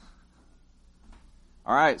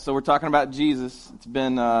All right, so we're talking about Jesus. It's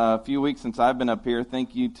been a few weeks since I've been up here.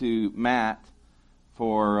 Thank you to Matt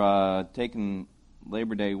for taking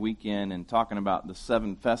Labor Day weekend and talking about the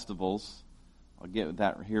 7 festivals. I'll get with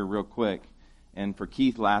that here real quick. And for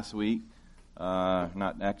Keith last week,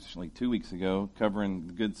 not actually 2 weeks ago, covering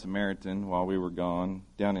the Good Samaritan while we were gone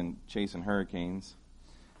down in chasing hurricanes.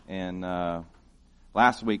 And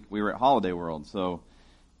last week we were at Holiday World, so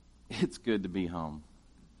it's good to be home.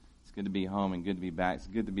 It's good to be home and good to be back. It's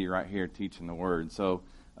good to be right here teaching the Word. So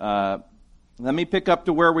let me pick up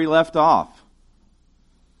to where we left off.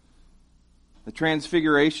 The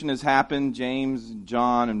Transfiguration has happened. James,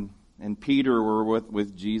 John, and Peter were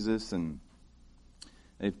with Jesus, and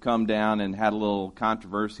they've come down and had a little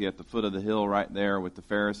controversy at the foot of the hill right there with the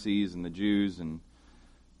Pharisees and the Jews. And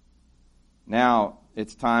now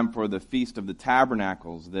it's time for the Feast of the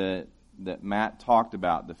Tabernacles that Matt talked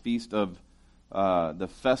about, the Feast of the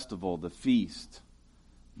festival, the feast,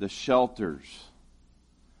 the shelters,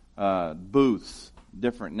 booths,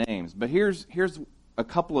 different names. But here's a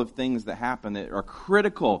couple of things that happen that are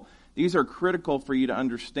critical. These are critical for you to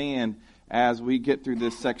understand as we get through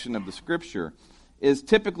this section of the Scripture. Is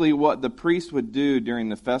typically what the priest would do during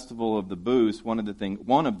the festival of the booths. One of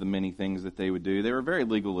the many things that they would do. They were very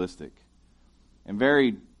legalistic and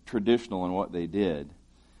very traditional in what they did,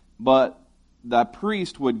 but the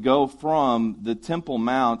priest would go from the Temple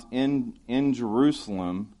Mount in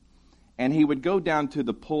Jerusalem, and he would go down to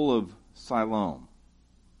the pool of Siloam.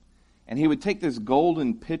 And he would take this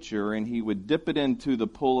golden pitcher, and he would dip it into the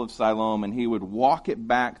pool of Siloam, and he would walk it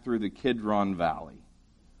back through the Kidron Valley.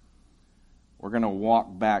 We're going to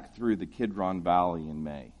walk back through the Kidron Valley in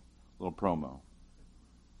May. Little promo.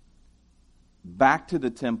 Back to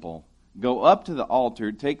the temple. Go up to the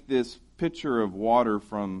altar, take this pitcher of water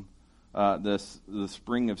from the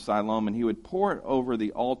spring of Siloam, and he would pour it over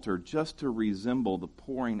the altar just to resemble the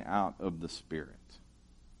pouring out of the Spirit.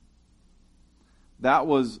 That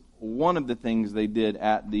was one of the things they did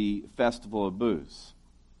at the Festival of Booths.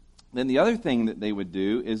 Then the other thing that they would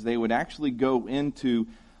do is they would actually go into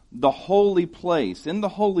the holy place. In the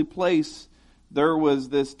holy place, there was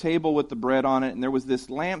this table with the bread on it, and there was this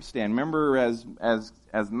lampstand. Remember, as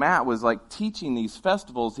Matt was teaching these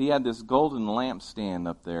festivals, he had this golden lampstand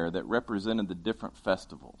up there that represented the different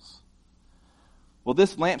festivals. Well,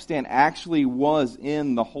 this lampstand actually was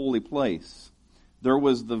in the holy place. There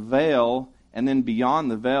was the veil, and then beyond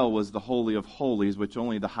the veil was the Holy of Holies, which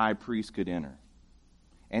only the high priest could enter.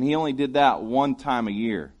 And he only did that one time a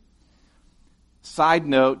year. Side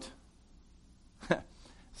note,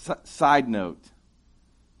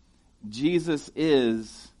 Jesus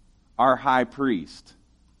is our high priest.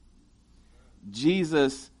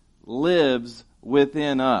 Jesus lives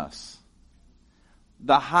within us.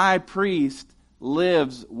 The high priest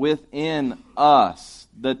lives within us,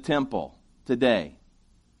 the temple, today.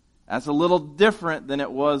 That's a little different than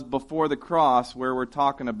it was before the cross, where we're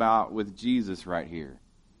talking about with Jesus right here.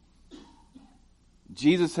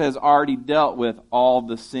 Jesus has already dealt with all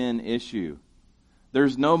the sin issue.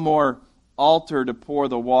 There's no more altar to pour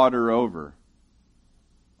the water over.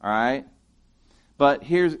 All right? But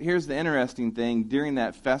here's the interesting thing. During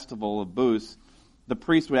that festival of booths, the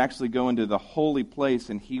priest would actually go into the holy place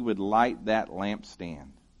and he would light that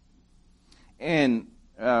lampstand. And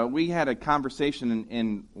we had a conversation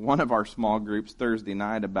in one of our small groups Thursday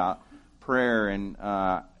night about prayer, and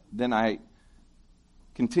then I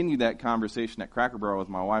continued that conversation at Cracker Barrel with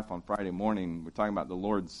my wife on Friday morning. We're talking about the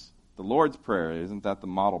Lord's Prayer. Isn't that the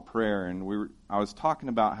model prayer? And I was talking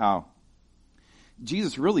about how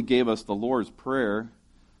Jesus really gave us the Lord's Prayer,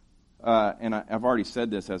 and I've already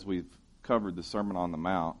said this as we've covered the Sermon on the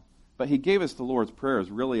Mount, but he gave us the Lord's Prayer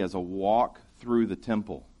really as a walk through the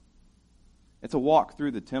temple. It's a walk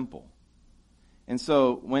through the temple. And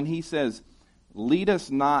so when he says, lead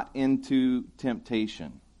us not into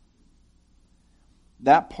temptation,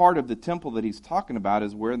 that part of the temple that he's talking about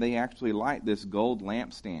is where they actually light this gold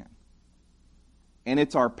lampstand. And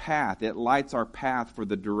it's our path. It lights our path for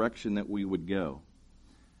the direction that we would go.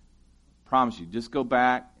 Promise you, just go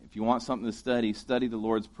back. If you want something to study the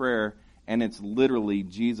Lord's Prayer, and it's literally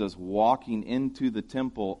Jesus walking into the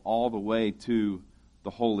temple all the way to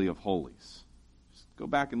the Holy of Holies. Just go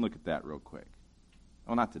back and look at that real quick.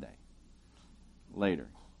 Oh, not today. Later.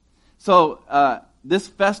 So, this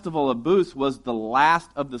festival of booths was the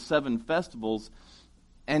last of the 7 festivals,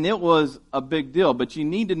 and it was a big deal. But you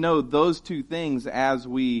need to know those two things as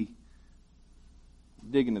we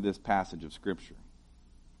dig into this passage of Scripture.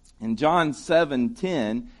 In John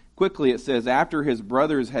 7:10, quickly it says, after his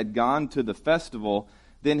brothers had gone to the festival,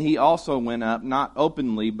 then he also went up, not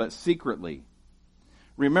openly, but secretly.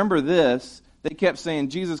 Remember this, They kept saying,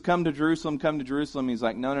 Jesus, come to Jerusalem, come to Jerusalem. He's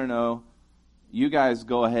like, no, no, no. You guys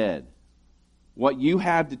go ahead. What you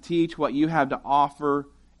have to teach, what you have to offer,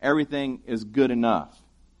 everything is good enough.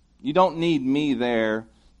 You don't need me there.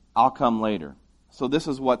 I'll come later. So this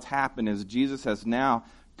is what's happened is Jesus has now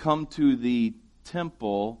come to the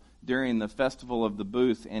temple during the festival of the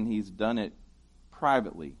booths, and he's done it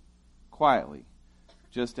privately, quietly,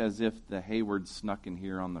 just as if the Haywards snuck in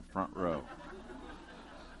here on the front row.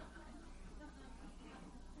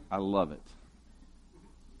 I love it.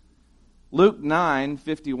 Luke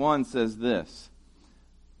 9:51 says this,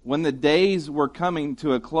 when the days were coming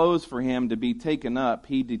to a close for him to be taken up,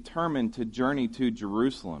 he determined to journey to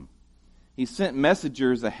Jerusalem. He sent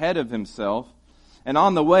messengers ahead of himself, and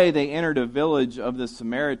on the way they entered a village of the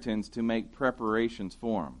Samaritans to make preparations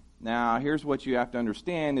for him. Now, here's what you have to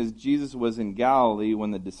understand is Jesus was in Galilee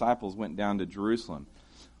when the disciples went down to Jerusalem.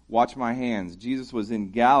 Watch my hands. Jesus was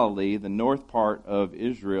in Galilee, the north part of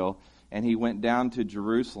Israel, and he went down to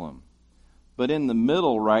Jerusalem. But in the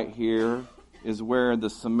middle right here is where the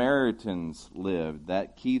Samaritans lived,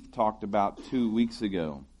 that Keith talked about 2 weeks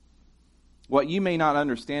ago. What you may not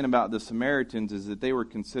understand about the Samaritans is that they were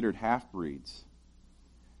considered half-breeds.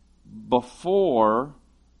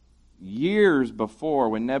 Years before,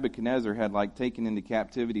 when Nebuchadnezzar had taken into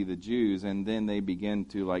captivity the Jews, and then they began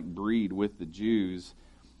to breed with the Jews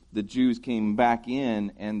came back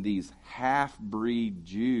in, and these half-breed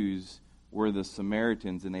Jews were the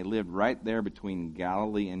Samaritans, and they lived right there between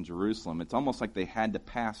Galilee and Jerusalem. It's almost like they had to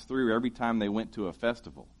pass through every time they went to a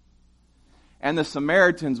festival. And the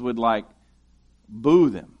Samaritans would boo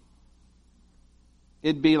them.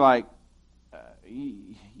 It'd be like,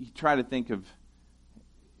 you try to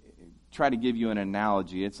give you an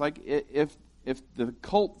analogy. It's like if the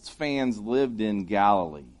Colts fans lived in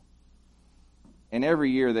Galilee, and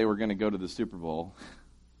every year they were going to go to the Super Bowl,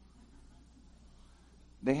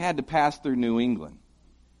 they had to pass through New England.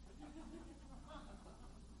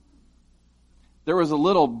 There was a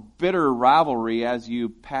little bitter rivalry as you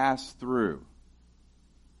passed through.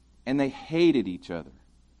 And they hated each other.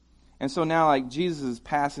 And so now Jesus is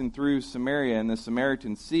passing through Samaria, and the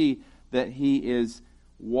Samaritans see that he is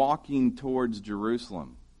walking towards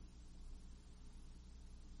Jerusalem.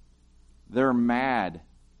 They're mad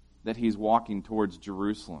that he's walking towards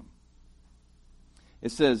Jerusalem.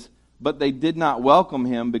 It says, but they did not welcome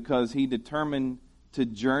him because he determined to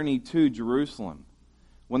journey to Jerusalem.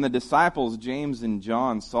 When the disciples, James and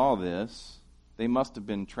John, saw this, they must have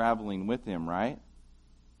been traveling with him, right?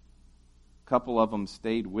 A couple of them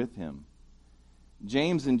stayed with him.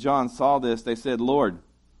 James and John saw this. They said, Lord,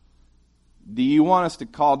 do you want us to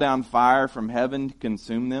call down fire from heaven to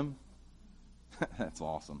consume them? That's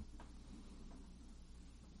awesome.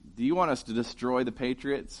 Do you want us to destroy the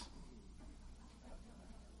Patriots?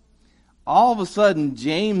 All of a sudden,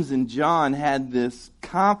 James and John had this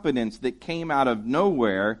confidence that came out of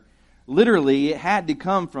nowhere. Literally, it had to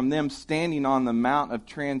come from them standing on the Mount of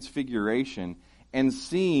Transfiguration and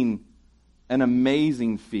seeing an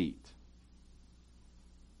amazing feat.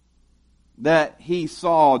 That he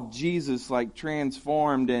saw Jesus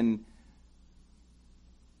transformed, and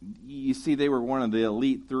you see they were one of the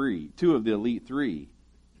elite three, two of the elite three.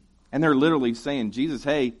 And they're literally saying, Jesus,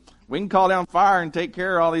 hey, we can call down fire and take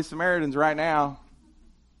care of all these Samaritans right now.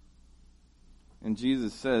 And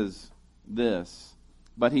Jesus says this,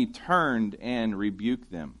 but he turned and rebuked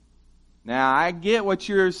them. Now, I get what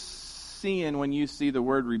you're seeing when you see the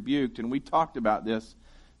word rebuked, and we talked about this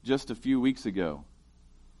just a few weeks ago.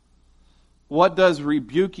 What does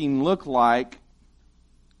rebuking look like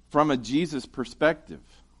from a Jesus perspective?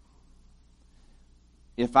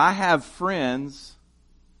 If I have friends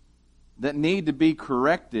that need to be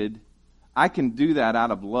corrected, I can do that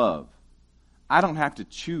out of love. I don't have to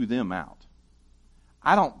chew them out.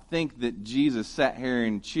 I don't think that Jesus sat here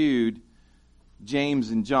and chewed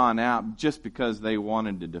James and John out just because they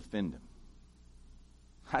wanted to defend him.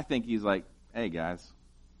 I think he's like, hey guys,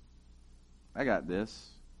 I got this.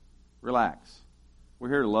 Relax. We're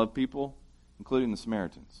here to love people, including the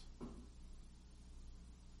Samaritans.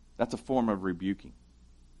 That's a form of rebuking.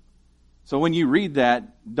 So when you read that,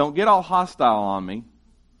 don't get all hostile on me.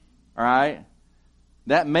 All right?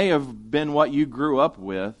 That may have been what you grew up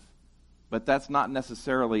with, but that's not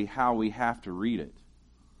necessarily how we have to read it.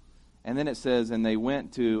 And then it says, and they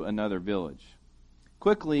went to another village.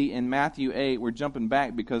 Quickly, in Matthew 8, we're jumping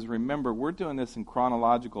back because remember, we're doing this in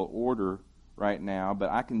chronological order right now,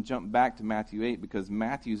 but I can jump back to Matthew 8 because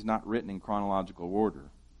Matthew's not written in chronological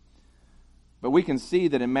order. But we can see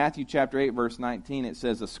that in Matthew chapter 8, verse 19, it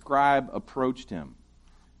says, a scribe approached him.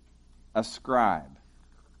 A scribe.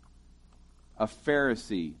 a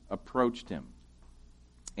Pharisee approached him.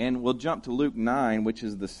 And we'll jump to Luke 9, which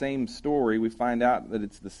is the same story. We find out that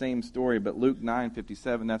it's the same story, but Luke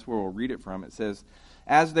 9:57, that's where we'll read it from. It says,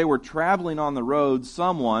 as they were traveling on the road,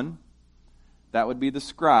 someone, that would be the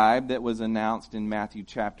scribe that was announced in Matthew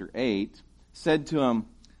chapter 8, said to him,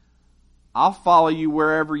 I'll follow you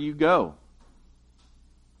wherever you go.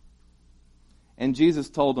 And Jesus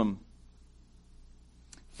told him,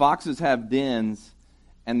 foxes have dens,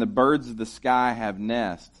 and the birds of the sky have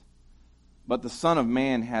nests, but the Son of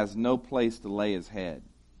Man has no place to lay his head.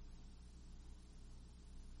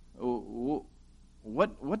 What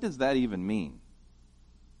does that even mean?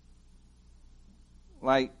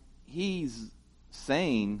 Like, he's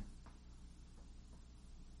saying,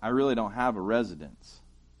 I really don't have a residence.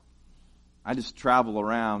 I just travel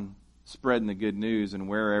around spreading the good news, and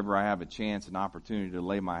wherever I have a chance and opportunity to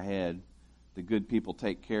lay my head, the good people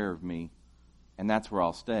take care of me, and that's where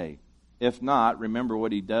I'll stay. If not, remember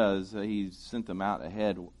what he does. He sent them out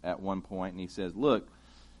ahead at one point, and he says, look,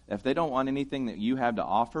 if they don't want anything that you have to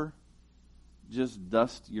offer, just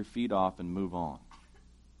dust your feet off and move on.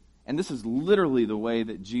 And this is literally the way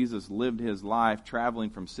that Jesus lived his life, traveling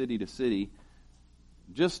from city to city,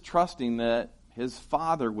 just trusting that his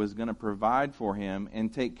Father was going to provide for him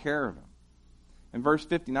and take care of him. In verse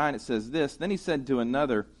 59 it says this, then he said to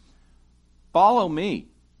another, follow me.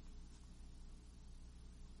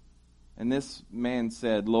 And this man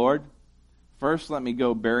said, Lord, first let me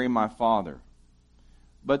go bury my father.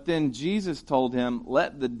 But then Jesus told him,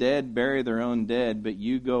 let the dead bury their own dead, but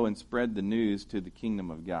you go and spread the news to the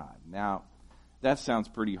kingdom of God. Now, that sounds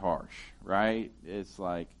pretty harsh, right? It's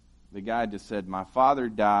like the guy just said, my father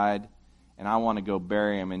died, and I want to go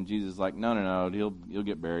bury him. And Jesus is like, no, he'll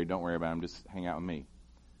get buried. Don't worry about him. Just hang out with me.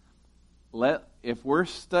 If we're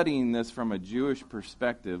studying this from a Jewish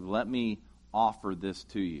perspective, let me offer this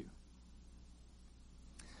to you.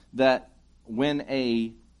 That when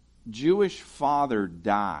a Jewish father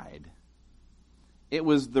died, it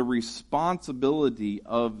was the responsibility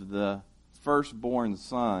of the firstborn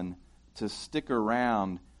son to stick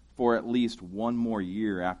around for at least one more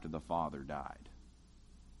year after the father died.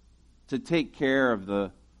 To take care of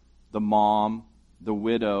the mom, the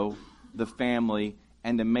widow, the family,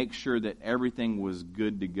 and to make sure that everything was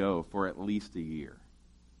good to go for at least a year.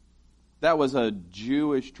 That was a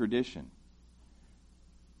Jewish tradition.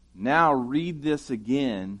 Now read this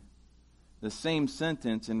again, the same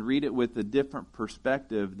sentence, and read it with a different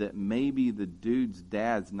perspective that maybe the dude's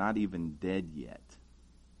dad's not even dead yet.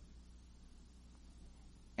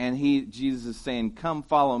 And Jesus is saying, come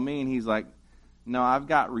follow me. And he's like, no, I've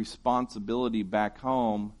got responsibility back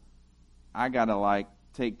home. I got to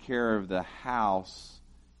take care of the house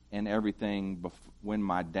and everything when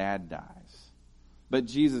my dad dies. But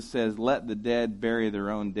Jesus says, let the dead bury their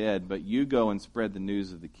own dead, but you go and spread the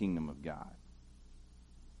news of the kingdom of God.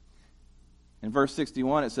 In verse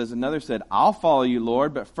 61, it says, another said, I'll follow you,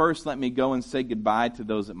 Lord, but first let me go and say goodbye to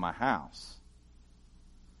those at my house.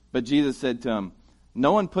 But Jesus said to him,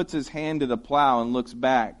 no one puts his hand to the plow and look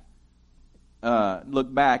back,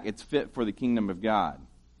 it's fit for the kingdom of God.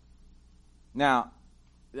 Now,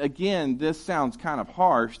 again, this sounds kind of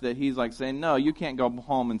harsh that he's like saying, no, you can't go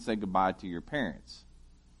home and say goodbye to your parents.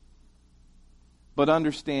 But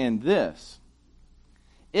understand this.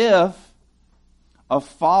 If a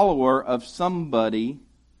follower of somebody,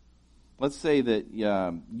 let's say that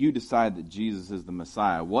you decide that Jesus is the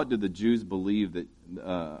Messiah, what do the Jews believe that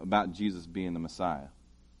about Jesus being the Messiah?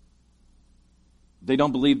 They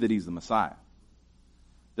don't believe that he's the Messiah,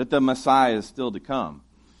 that the Messiah is still to come.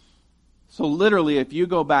 So literally, if you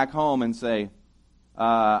go back home and say,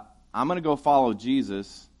 I'm going to go follow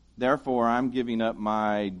Jesus, therefore I'm giving up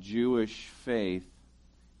my Jewish faith,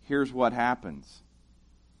 here's what happens.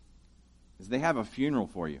 Is they have a funeral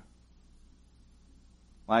for you.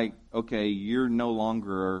 Like, okay, you're no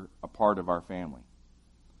longer a part of our family.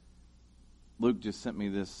 Luke just sent me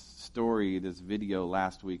this story, this video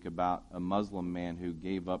last week about a Muslim man who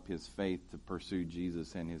gave up his faith to pursue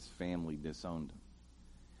Jesus and his family disowned him.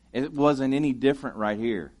 It wasn't any different right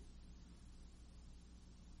here.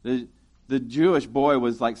 The Jewish boy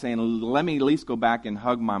was like saying, let me at least go back and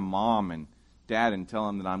hug my mom and dad and tell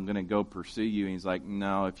them that I'm going to go pursue you. And he's like,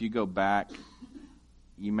 no, if you go back,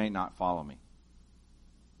 you may not follow me.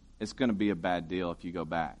 It's going to be a bad deal if you go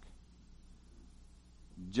back.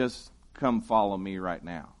 Just come follow me right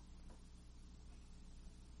now.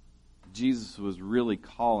 Jesus was really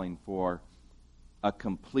calling for a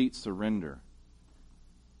complete surrender.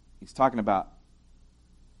 He's talking about,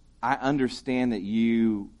 I understand that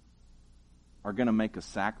you are going to make a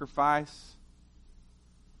sacrifice,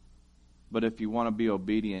 but if you want to be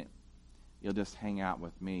obedient, you'll just hang out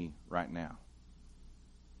with me right now.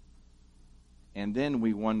 And then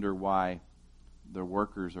we wonder why the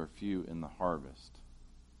workers are few in the harvest.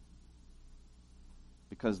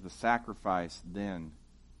 Because the sacrifice then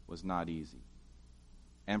was not easy.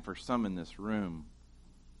 And for some in this room,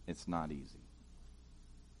 it's not easy.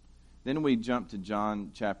 Then we jump to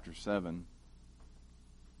John chapter 7,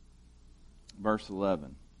 verse 11.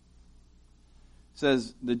 It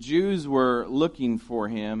says, the Jews were looking for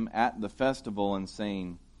him at the festival and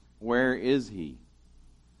saying, where is he?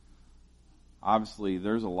 Obviously,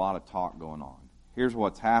 there's a lot of talk going on. Here's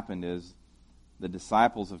what's happened is the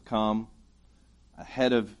disciples have come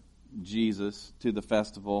ahead of Jesus to the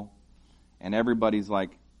festival, and everybody's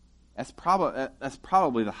like, that's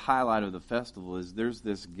probably the highlight of the festival, is there's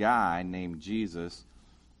this guy named Jesus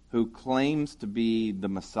who claims to be the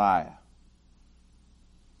Messiah.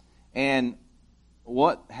 And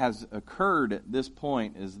what has occurred at this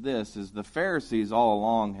point is the Pharisees all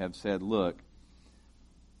along have said, look,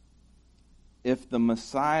 if the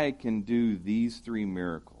Messiah can do these three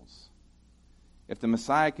miracles, if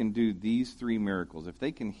they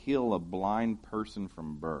can heal a blind person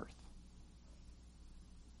from birth,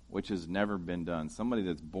 which has never been done, somebody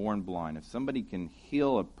that's born blind, if somebody can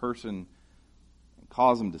heal a person and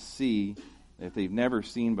cause them to see if they've never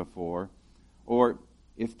seen before, or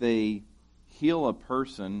if they heal a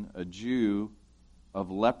person, a Jew,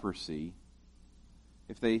 of leprosy,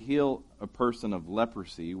 if they heal a person of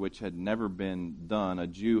leprosy, which had never been done, a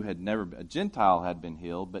Gentile had been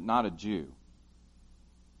healed, but not a Jew.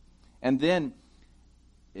 And then,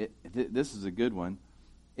 this is a good one,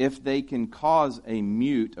 if they can cause a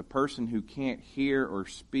mute, a person who can't hear or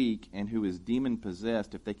speak and who is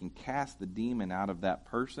demon-possessed, if they can cast the demon out of that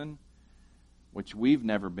person, which we've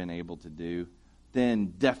never been able to do,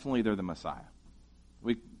 then definitely they're the Messiah.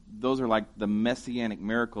 Those are like the messianic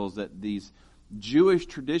miracles that these Jewish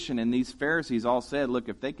tradition and these Pharisees all said, look,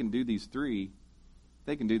 if they can do these three,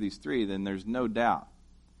 then there's no doubt.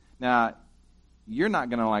 Now, you're not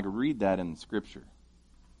going to read that in Scripture.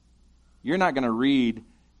 You're not going to read,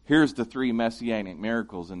 here's the three messianic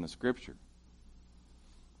miracles in the Scripture.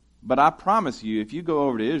 But I promise you, if you go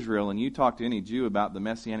over to Israel and you talk to any Jew about the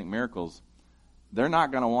messianic miracles, they're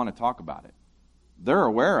not going to want to talk about it. They're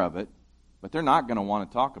aware of it, but they're not going to want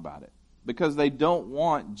to talk about it because they don't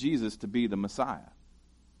want Jesus to be the Messiah.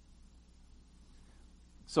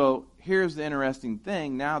 So here's the interesting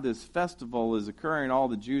thing. Now this festival is occurring, all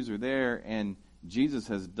the Jews are there, and Jesus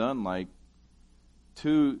has done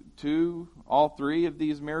all three of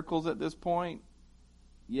these miracles at this point,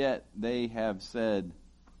 yet they have said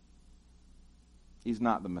he's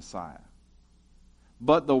not the Messiah.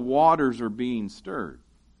 But the waters are being stirred.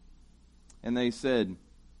 And they said,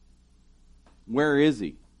 where is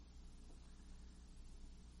he?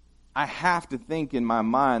 I have to think in my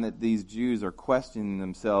mind that these Jews are questioning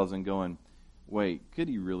themselves and going, wait, could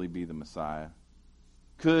he really be the Messiah?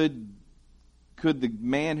 Could the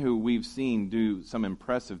man who we've seen do some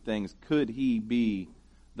impressive things, could he be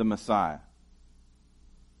the Messiah?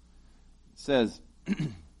 It says,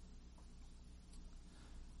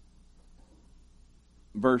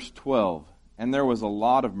 verse 12, and there was a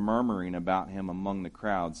lot of murmuring about him among the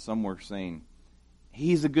crowd. Some were saying,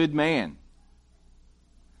 he's a good man.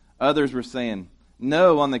 Others were saying,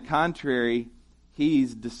 no, on the contrary,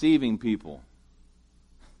 he's deceiving people.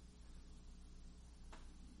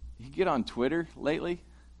 You get on Twitter lately?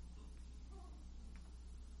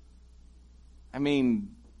 I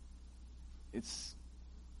mean, it's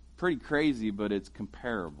pretty crazy, but it's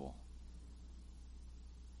comparable.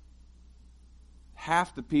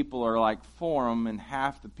 Half the people are for him, and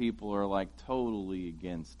half the people are totally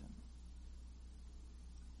against him.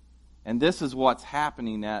 And this is what's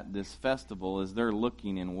happening at this festival as they're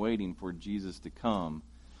looking and waiting for Jesus to come.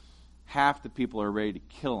 Half the people are ready to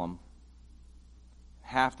kill him.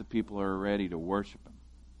 Half the people are ready to worship him.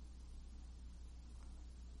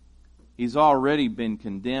 He's already been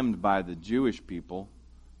condemned by the Jewish people,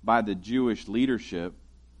 by the Jewish leadership,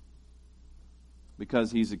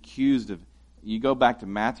 because he's accused of... You go back to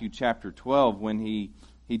Matthew chapter 12 when he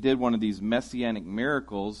did one of these messianic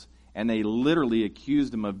miracles, and they literally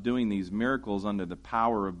accused him of doing these miracles under the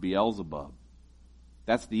power of Beelzebub.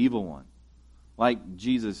 That's the evil one. Like,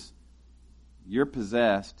 Jesus, you're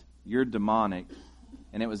possessed, you're demonic,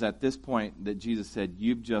 and it was at this point that Jesus said,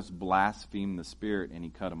 you've just blasphemed the Spirit, and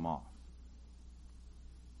he cut him off.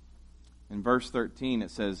 In verse 13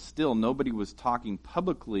 it says, still nobody was talking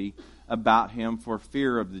publicly about him for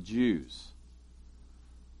fear of the Jews.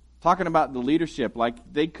 Talking about the leadership,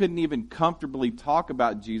 they couldn't even comfortably talk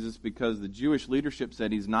about Jesus because the Jewish leadership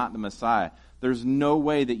said he's not the Messiah. There's no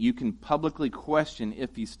way that you can publicly question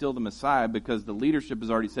if he's still the Messiah, because the leadership has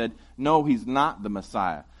already said, no, he's not the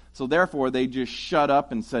Messiah. So therefore, they just shut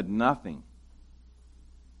up and said nothing.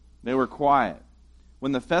 They were quiet.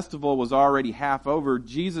 When the festival was already half over,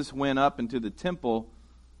 Jesus went up into the temple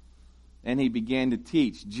and he began to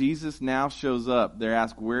teach. Jesus now shows up. They're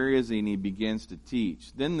asked, where is he? And he begins to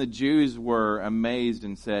teach. Then the Jews were amazed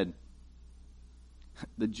and said,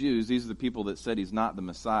 the Jews, these are the people that said he's not the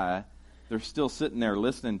Messiah, they're still sitting there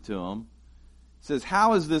listening to him. It says,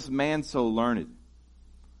 how is this man so learned,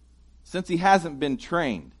 since he hasn't been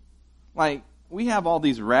trained? Like, we have all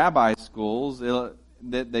these rabbi schools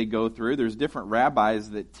that they go through. There's different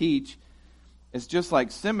rabbis that teach. It's just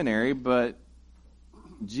like seminary, but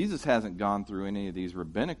Jesus hasn't gone through any of these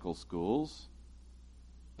rabbinical schools.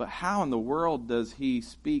 But how in the world does he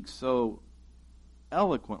speak so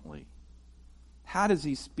eloquently? How does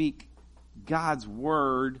he speak God's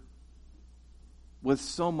word with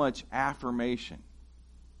so much affirmation?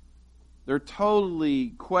 They're totally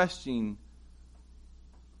questioning,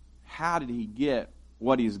 how did he get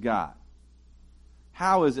what he's got?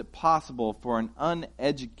 How is it possible for an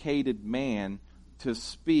uneducated man to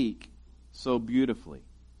speak so beautifully?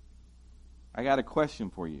 I got a question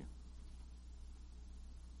for you.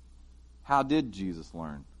 How did Jesus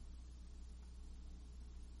learn?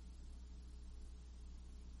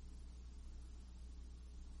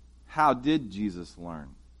 How did Jesus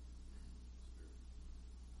learn?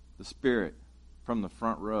 The Spirit. From the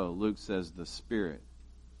front row, Luke says the Spirit.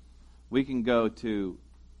 We can go to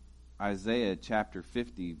Isaiah chapter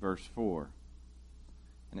 50, verse 4.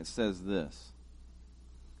 And it says this.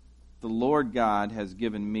 The Lord God has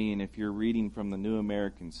given me, and if you're reading from the New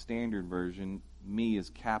American Standard Version, me is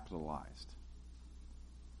capitalized.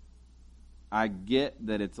 I get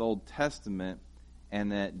that it's Old Testament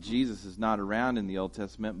and that Jesus is not around in the Old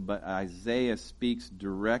Testament, but Isaiah speaks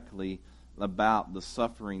directly about the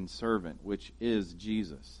suffering servant, which is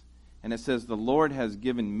Jesus. And it says, the Lord has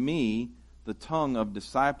given me the tongue of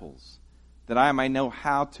disciples, that I may know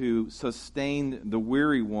how to sustain the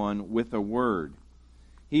weary one with a word.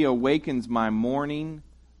 He wakens me morning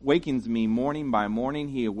by morning.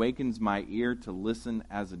 He awakens my ear to listen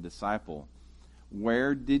as a disciple.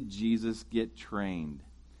 Where did Jesus get trained?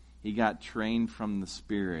 He got trained from the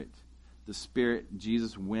Spirit. The Spirit,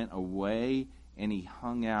 Jesus went away and he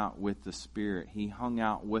hung out with the Spirit. He hung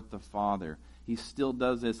out with the Father. He still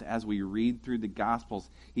does this as we read through the Gospels.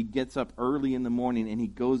 He gets up early in the morning and he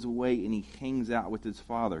goes away and he hangs out with his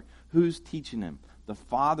Father. Who's teaching him? The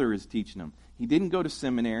Father is teaching him. He didn't go to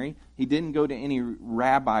seminary. He didn't go to any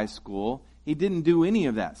rabbi school. He didn't do any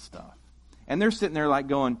of that stuff. And they're sitting there like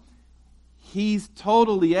going, he's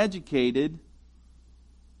totally educated,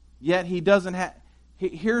 yet he doesn't have...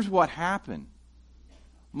 Here's what happened.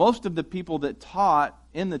 Most of the people that taught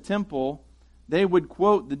in the temple, they would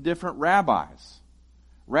quote the different rabbis.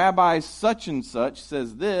 Rabbi such and such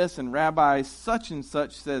says this, and Rabbi such and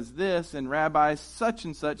such says this, and Rabbi such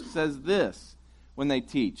and such says this when they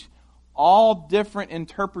teach. All different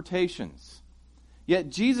interpretations. Yet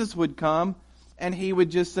Jesus would come and he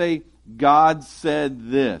would just say, God said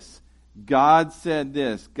this. God said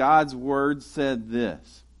this. God's word said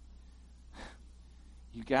this.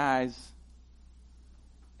 You guys,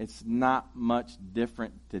 it's not much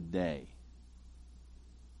different today.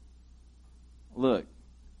 Look,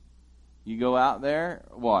 you go out there,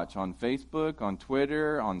 watch on Facebook, on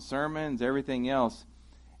Twitter, on sermons, everything else,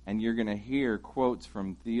 and you're going to hear quotes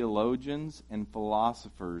from theologians and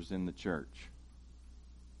philosophers in the church.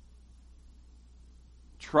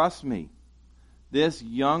 Trust me, this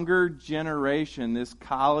younger generation, this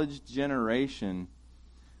college generation,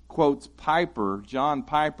 quotes John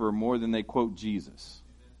Piper, more than they quote Jesus.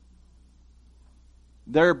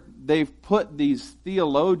 They've put these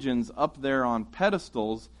theologians up there on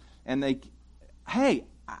pedestals, and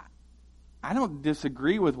I don't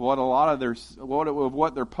disagree with what a lot of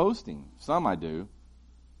what they're posting. Some I do.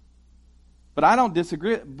 But I don't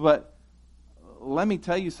disagree. But let me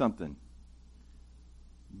tell you something.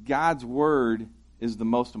 God's word is the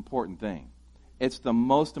most important thing. It's the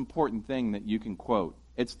most important thing that you can quote.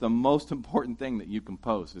 It's the most important thing that you can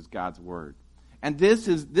post is God's word. And this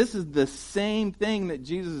is the same thing that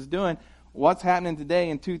Jesus is doing. What's happening today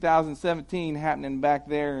in 2017 happening back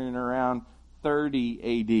there in around 30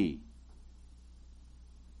 A.D.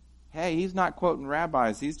 Hey, he's not quoting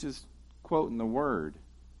rabbis. He's just quoting the word.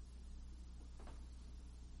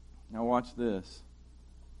 Now watch this.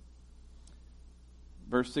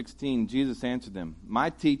 Verse 16, Jesus answered them, my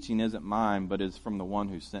teaching isn't mine, but is from the one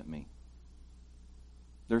who sent me.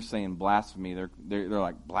 They're saying blasphemy. They're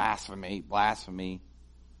like, blasphemy, blasphemy.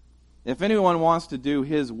 If anyone wants to do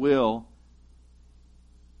his will,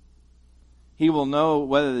 he will know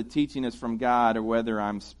whether the teaching is from God or whether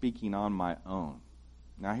I'm speaking on my own.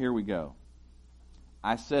 Now here we go.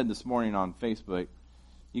 I said this morning on Facebook,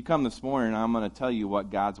 you come this morning and I'm going to tell you what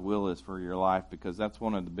God's will is for your life, because that's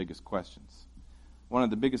one of the biggest questions. One of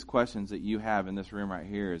the biggest questions that you have in this room right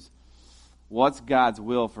here is, what's God's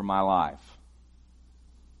will for my life?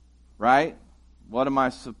 Right? What am I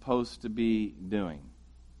supposed to be doing?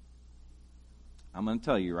 I'm going to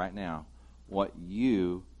tell you right now what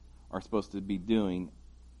you are supposed to be doing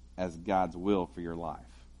as God's will for your life.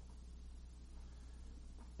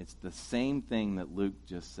 It's the same thing that Luke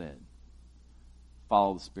just said.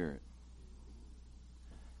 Follow the Spirit.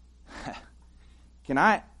 Can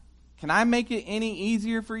I make it any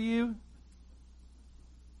easier for you?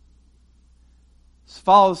 Just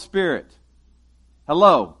follow the Spirit.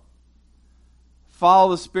 Hello.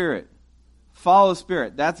 Follow the Spirit. Follow the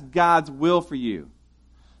Spirit. That's God's will for you.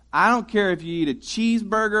 I don't care if you eat a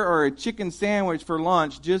cheeseburger or a chicken sandwich for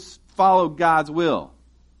lunch, just follow God's will.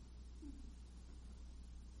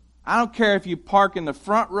 I don't care if you park in the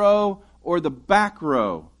front row or the back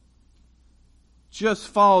row. Just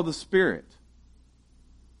follow the Spirit.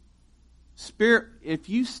 Spirit, if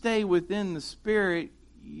you stay within the Spirit,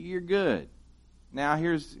 you're good. Now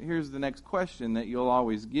here's the next question that you'll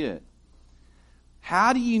always get.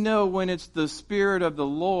 How do you know when it's the Spirit of the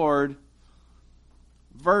Lord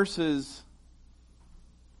versus,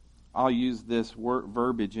 I'll use this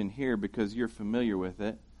verbiage in here because you're familiar with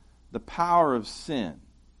it, the power of sin?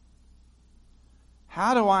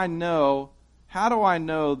 How do I know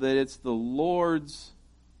that it's the Lord's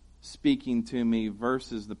speaking to me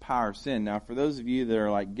versus the power of sin? Now, for those of you that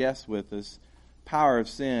are like guests with us, power of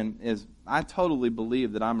sin is, I totally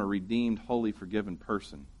believe that I'm a redeemed, holy, forgiven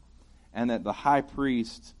person. And that the high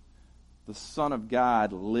priest, the Son of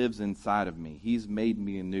God, lives inside of me. He's made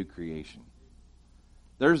me a new creation.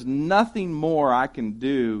 There's nothing more I can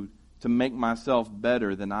do to make myself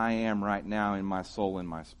better than I am right now in my soul and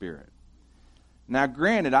my spirit. Now,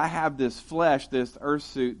 granted, I have this flesh, this earth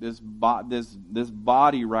suit, this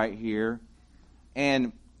body right here,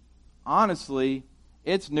 and honestly,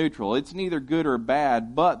 it's neutral. It's neither good or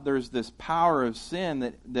bad, but there's this power of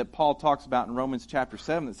sin that Paul talks about in Romans chapter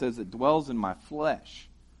 7 that says it dwells in my flesh.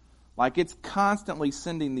 Like it's constantly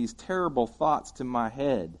sending these terrible thoughts to my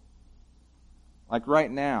head. Like right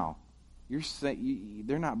now,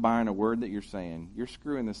 they're not buying a word that you're saying. You're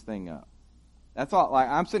screwing this thing up. That's all. Like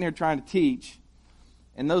I'm sitting here trying to teach,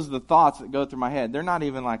 and those are the thoughts that go through my head. They're not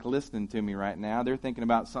even like listening to me right now. They're thinking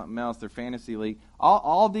about something else, their fantasy league.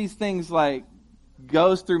 All these things like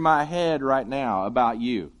goes through my head right now about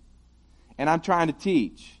you. And I'm trying to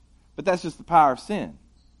teach. But that's just the power of sin.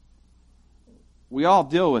 We all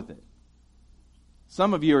deal with it.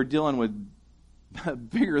 Some of you are dealing with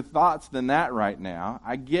bigger thoughts than that right now.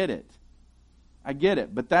 I get it.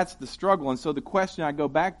 But that's the struggle. And so the question I go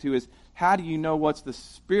back to is, how do you know what's the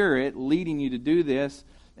Spirit leading you to do this?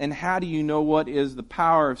 And how do you know what is the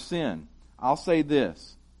power of sin? I'll say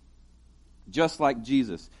this. Just like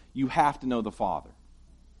Jesus, you have to know the Father.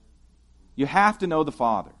 You have to know the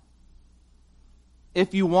Father.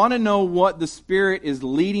 If you want to know what the Spirit is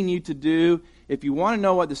leading you to do, if you want to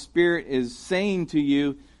know what the Spirit is saying to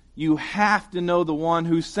you, you have to know the one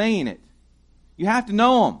who's saying it. You have to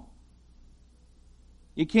know Him.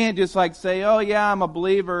 You can't just like say, oh yeah, I'm a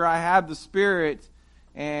believer, I have the Spirit,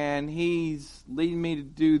 and He's leading me to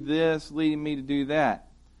do this, leading me to do that.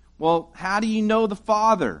 Well, how do you know the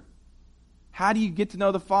Father? How do you get to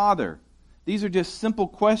know the Father? These are just simple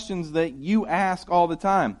questions that you ask all the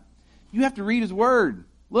time. You have to read His Word.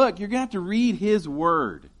 Look, you're going to have to read His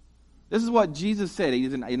Word. This is what Jesus said.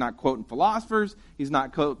 He's not quoting philosophers. He's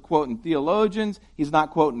not quoting theologians. He's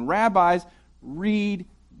not quoting rabbis. Read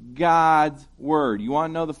God's Word. You want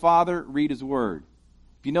to know the Father? Read His Word.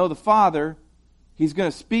 If you know the Father, He's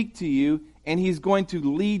going to speak to you, and He's going to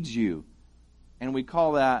lead you. And we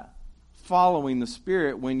call that following the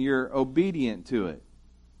Spirit when you're obedient to it.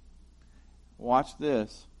 Watch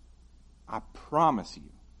this. I promise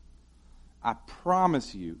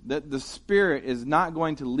you that the Spirit is not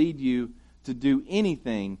going to lead you to do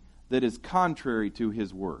anything that is contrary to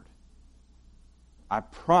His Word. I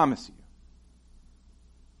promise you.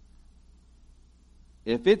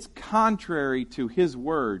 If it's contrary to His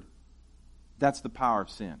Word, that's the power of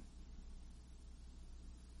sin.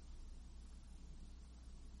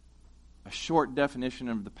 A short definition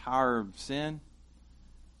of the power of sin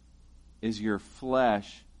is your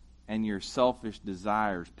flesh and your selfish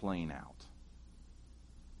desires playing out.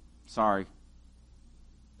 Sorry.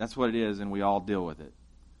 That's what it is, and we all deal with it.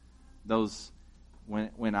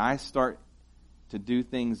 when I start to do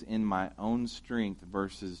things in my own strength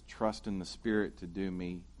versus trust in the Spirit to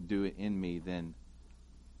do it in me, then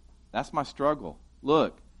that's my struggle.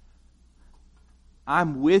 Look,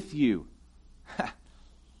 I'm with you.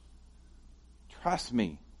 Trust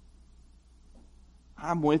me.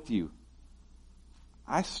 I'm with you.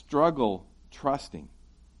 I struggle trusting.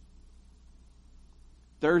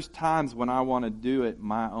 There's times when I want to do it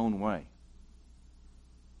my own way.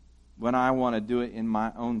 When I want to do it in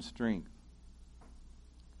my own strength.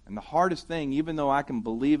 And the hardest thing, even though I can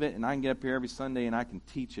believe it and I can get up here every Sunday and I can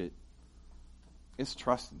teach it, is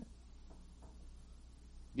trusting it.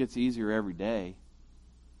 It gets easier every day.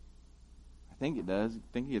 I think it does. I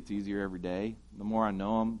think it gets easier every day. The more I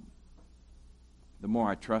know Him, the more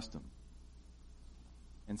I trust Him.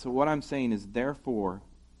 And so what I'm saying is, therefore,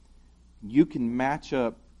 you can match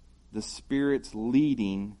up the Spirit's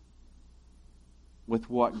leading with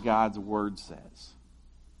what God's Word says.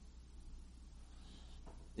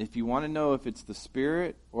 If you want to know if it's the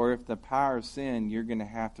Spirit or if the power of sin, you're going to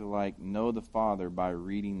have to know the Father by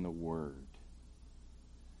reading the Word.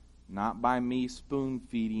 Not by me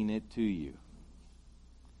spoon-feeding it to you.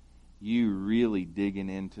 You really digging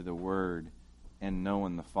into the Word and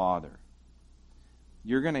knowing the Father.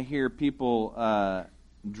 You're going to hear people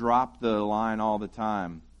drop the line all the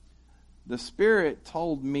time. The Spirit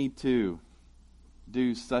told me to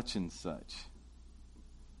do such and such.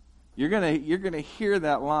 You're gonna hear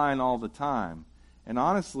that line all the time. And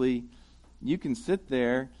honestly, you can sit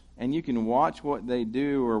there and you can watch what they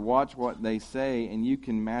do or watch what they say, and you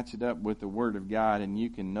can match it up with the Word of God, and you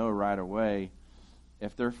can know right away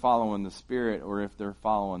if they're following the Spirit or if they're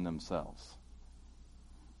following themselves.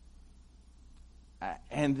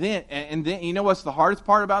 And then you know what's the hardest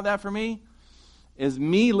part about that for me? Is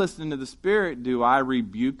me listening to the Spirit, do I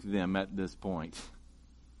rebuke them at this point?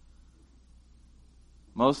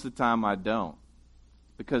 Most of the time I don't,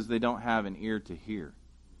 because they don't have an ear to hear.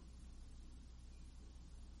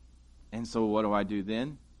 And so what do I do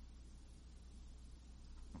then?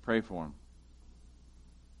 I pray for them.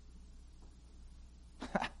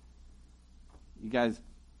 You guys,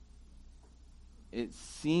 it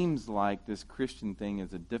seems like this Christian thing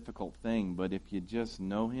is a difficult thing, but if you just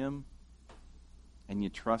know Him and you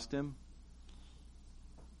trust Him,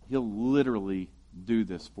 He'll literally do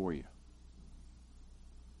this for you.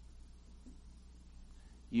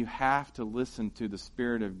 You have to listen to the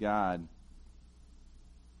Spirit of God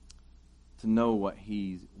to know what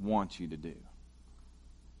He wants you to do.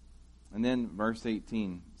 And then verse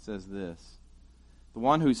 18 says this: the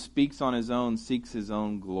one who speaks on his own seeks his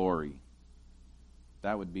own glory.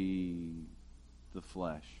 That would be the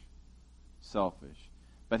flesh, selfish.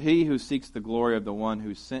 But he who seeks the glory of the one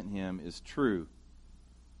who sent him is true,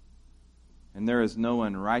 and there is no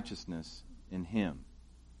unrighteousness in him.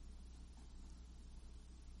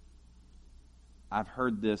 I've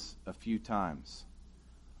heard this a few times.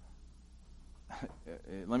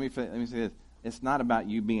 Let me say this. It's not about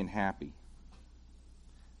you being happy.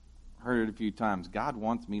 I've heard it a few times. God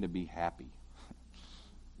wants me to be happy.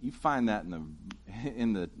 You find that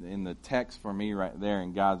in the text for me right there,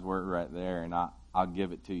 in God's Word right there, and I'll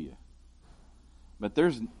give it to you. But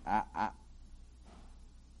I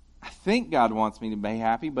think God wants me to be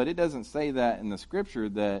happy, but it doesn't say that in the Scripture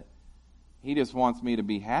that He just wants me to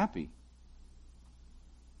be happy.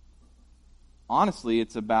 Honestly,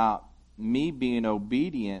 it's about me being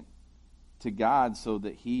obedient to God so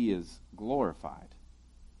that He is glorified.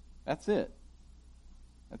 That's it.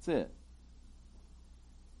 That's it.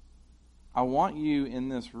 I want you in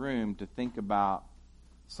this room to think about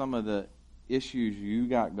some of the issues you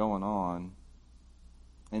got going on,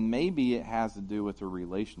 and maybe it has to do with a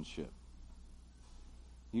relationship.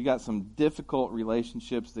 You got some difficult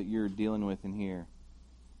relationships that you're dealing with in here,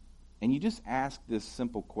 and you just ask this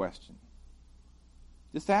simple question.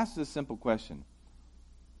 Just ask this simple question.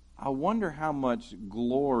 I wonder how much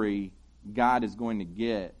glory God is going to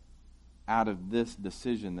get out of this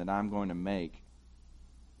decision that I'm going to make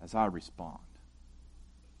as I respond.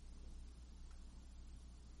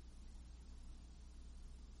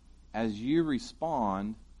 As you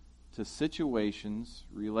respond to situations,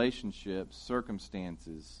 relationships,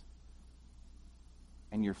 circumstances,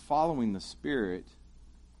 and you're following the Spirit,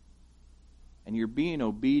 and you're being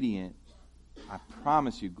obedient, I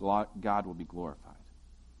promise you God will be glorified.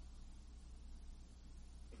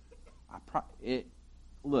 It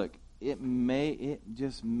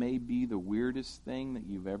just may be the weirdest thing that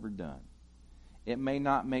you've ever done. It may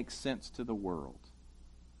not make sense to the world.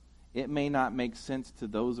 It may not make sense to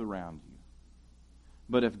those around you.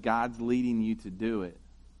 But if God's leading you to do it,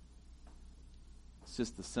 it's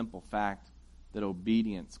just the simple fact that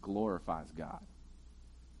obedience glorifies God.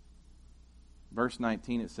 Verse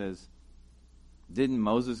 19 it says, didn't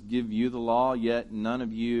Moses give you the law, yet none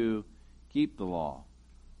of you keep the law?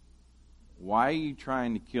 Why are you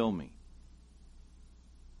trying to kill me?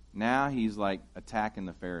 Now he's like attacking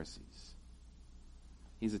the Pharisees.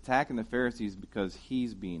 He's attacking the Pharisees because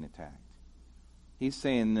he's being attacked. He's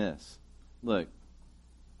saying this, look,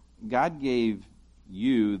 God gave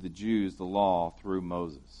you, the Jews, the law through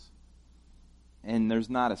Moses. And there's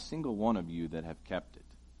not a single one of you that have kept it.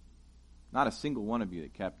 Not a single one of you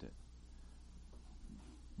that kept it.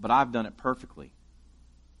 But I've done it perfectly.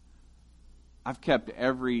 I've kept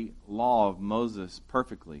every law of Moses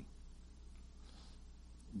perfectly.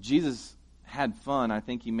 Jesus had fun. I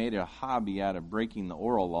think he made a hobby out of breaking the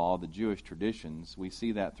oral law, the Jewish traditions. We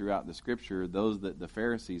see that throughout the Scripture. Those that the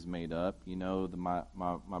Pharisees made up, you know,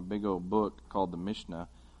 my big old book called the Mishnah,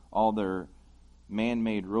 all their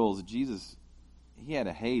man-made rules. Jesus, he had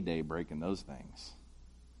a heyday breaking those things.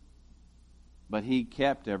 But he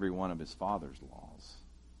kept every one of his Father's laws.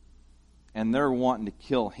 And they're wanting to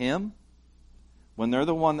kill him when they're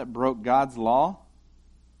the one that broke God's law.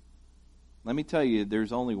 Let me tell you,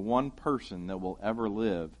 there's only one person that will ever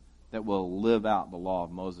live that will live out the law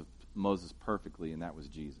of Moses perfectly, and that was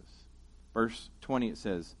Jesus. Verse 20 it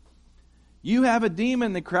says, "You have a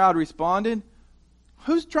demon," the crowd responded.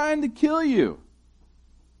 "Who's trying to kill you?"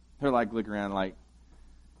 They're like looking around like,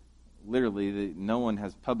 literally, no one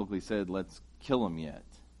has publicly said, "Let's kill him" yet.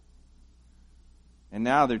 And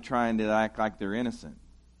now they're trying to act like they're innocent.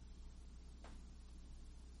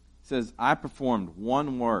 It says, "I performed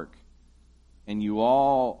one work, and you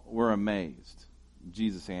all were amazed."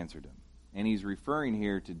 Jesus answered him. And he's referring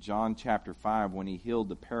here to John chapter 5 when he healed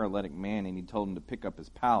the paralytic man and he told him to pick up his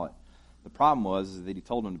pallet. The problem was that he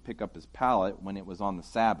told him to pick up his pallet when it was on the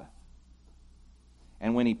Sabbath.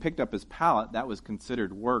 And when he picked up his pallet, that was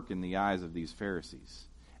considered work in the eyes of these Pharisees.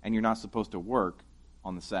 And you're not supposed to work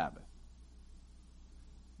on the Sabbath.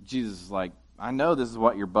 Jesus is like, I know this is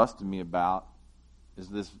what you're busting me about, is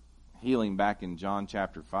this healing back in John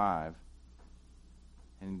chapter 5.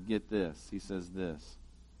 And get this, he says this.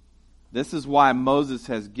 "This is why Moses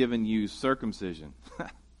has given you circumcision."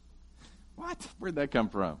 What? Where'd that come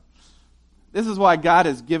from? "This is why God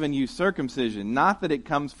has given you circumcision, not that it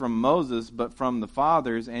comes from Moses, but from the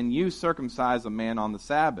fathers, and you circumcise a man on the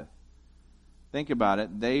Sabbath." Think about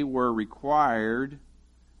it. They were required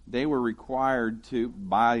to,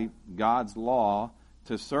 by God's law,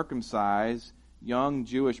 to circumcise young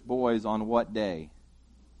Jewish boys on what day?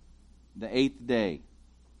 The 8th day.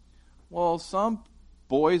 Well, some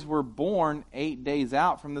boys were born 8 days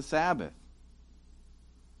out from the Sabbath.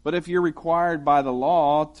 But if you're required by the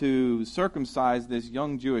law to circumcise this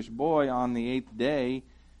young Jewish boy on the 8th day,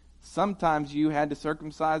 sometimes you had to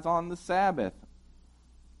circumcise on the Sabbath.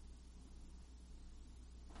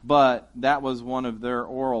 But that was one of their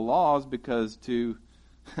oral laws, because to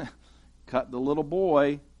cut the little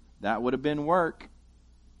boy, that would have been work.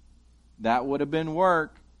 That would have been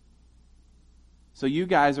work. So you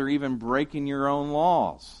guys are even breaking your own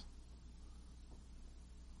laws.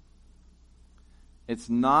 It's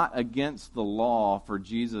not against the law for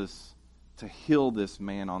Jesus to heal this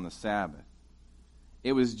man on the Sabbath.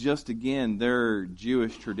 It was just, again, their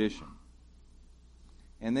Jewish tradition.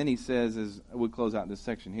 And then he says, as we close out this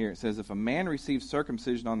section here, it says, "If a man receives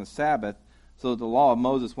circumcision on the Sabbath so that the law of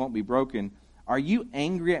Moses won't be broken, are you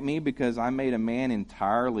angry at me because I made a man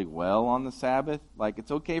entirely well on the Sabbath?" Like,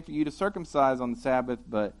 it's okay for you to circumcise on the Sabbath,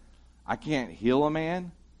 but I can't heal a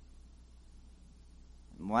man?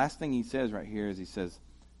 And the last thing he says right here is he says,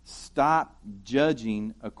 "Stop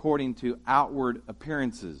judging according to outward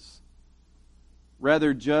appearances.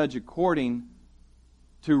 Rather judge according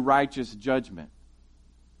to righteous judgment."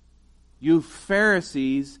 You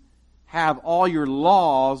Pharisees have all your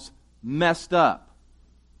laws messed up.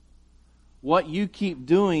 What you keep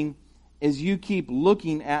doing is you keep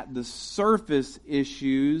looking at the surface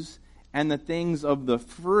issues and the things of the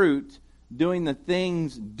fruit, doing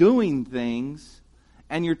things,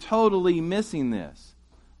 and you're totally missing this.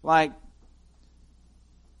 Like,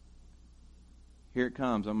 here it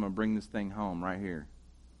comes. I'm going to bring this thing home right here.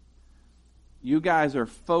 You guys are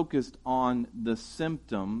focused on the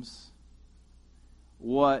symptoms,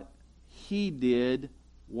 what he did,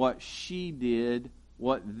 what she did,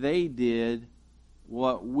 what they did,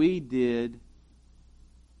 what we did,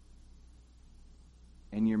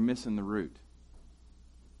 and you're missing the root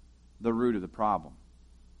of the problem.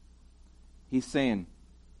 He's saying,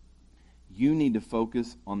 you need to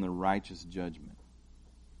focus on the righteous judgment.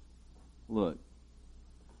 Look,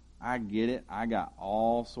 I get it. I got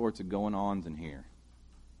all sorts of going-ons in here.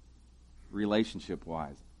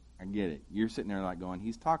 relationship-wise. I get it. You're sitting there like going,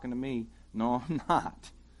 he's talking to me. No, I'm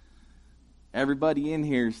not. Everybody in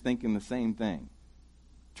here is thinking the same thing.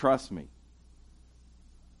 Trust me.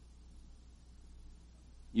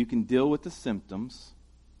 You can deal with the symptoms.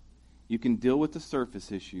 You can deal with the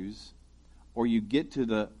surface issues. Or you get to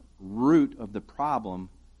the root of the problem,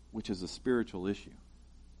 which is a spiritual issue.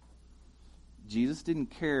 Jesus didn't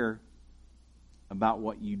care about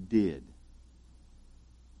what you did.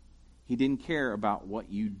 He didn't care about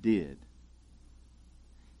what you did.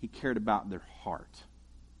 He cared about their heart.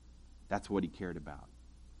 That's what he cared about.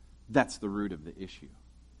 That's the root of the issue.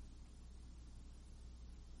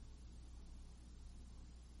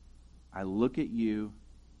 I look at you,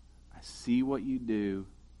 I see what you do,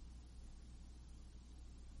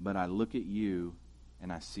 but I look at you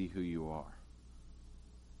and I see who you are.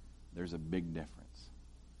 There's a big difference.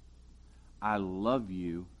 I love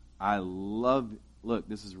you. Look,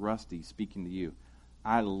 this is Rusty speaking to you.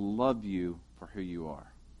 I love you for who you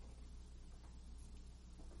are.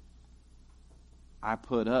 I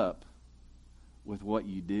put up with what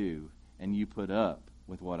you do, and you put up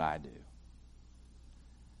with what I do.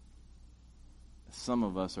 Some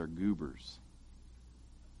of us are goobers.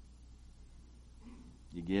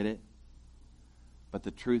 You get it? But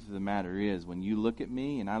the truth of the matter is, when you look at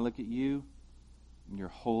me and I look at you, you're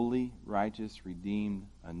holy, righteous, redeemed,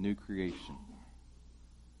 a new creation.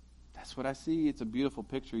 That's what I see. It's a beautiful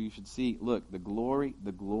picture. You should see. Look, the glory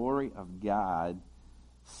of God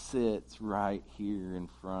sits right here in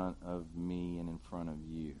front of me and in front of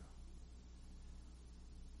you.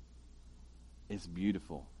 It's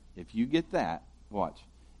beautiful. If you get that, watch.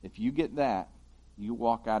 If you get that, you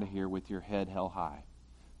walk out of here with your head held high,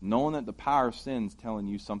 knowing that the power of sin's telling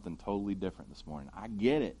you something totally different this morning. I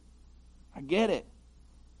get it. I get it.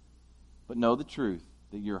 But know the truth,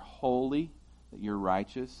 that you're holy, that you're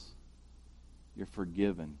righteous, you're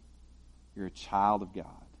forgiven. You're a child of God.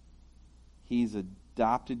 He's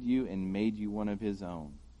adopted you and made you one of his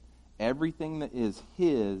own. Everything that is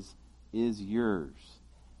his is yours.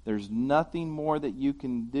 There's nothing more that you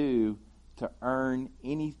can do to earn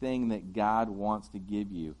anything that God wants to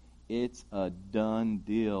give you. It's a done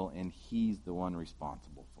deal, and he's the one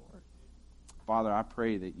responsible for it. Father, I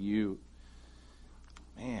pray that you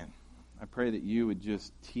would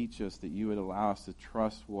just teach us, that you would allow us to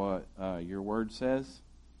trust what your word says.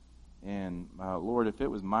 And Lord, if it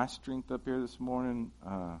was my strength up here this morning,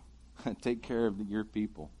 take care of your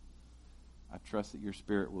people. I trust that your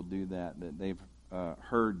Spirit will do that they've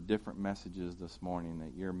heard different messages this morning,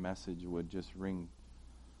 that your message would just ring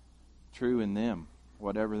true in them.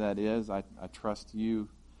 Whatever that is, I trust you.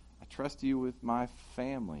 I trust you with my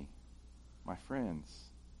family, my friends,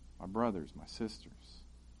 my brothers, my sisters.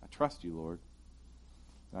 I trust you, Lord.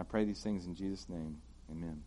 And I pray these things in Jesus' name. Amen.